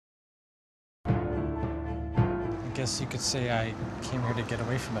guess you could say I came here to get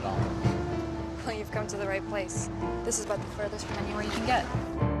away from it all. Well, you've come to the right place. This is about the furthest from anywhere you can get.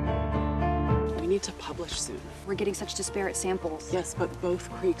 We need to publish soon. We're getting such disparate samples. Yes, but both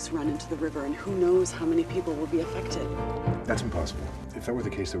creeks run into the river, and who knows how many people will be affected. That's impossible. If that were the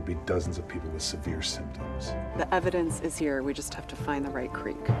case, there would be dozens of people with severe symptoms. The evidence is here. We just have to find the right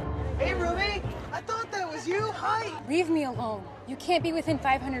creek. Hey, Ruby! I thought that was you. Hi! Leave me alone. You can't be within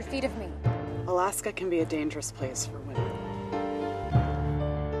 500 feet of me. Alaska can be a dangerous place for women.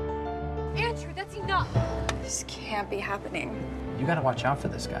 Andrew, that's enough. This can't be happening. You gotta watch out for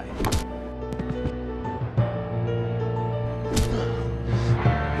this guy.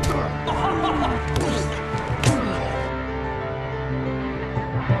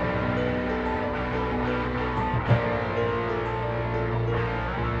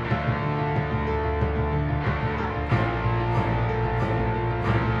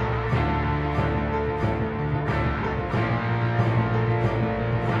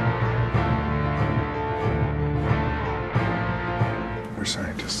 We're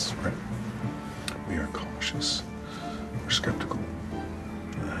scientists, right? We are cautious, we're skeptical,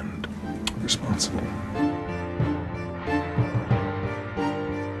 and responsible.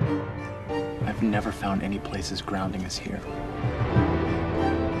 I've never found any place as grounding as here.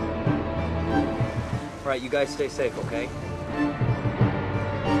 All right, you guys stay safe, okay?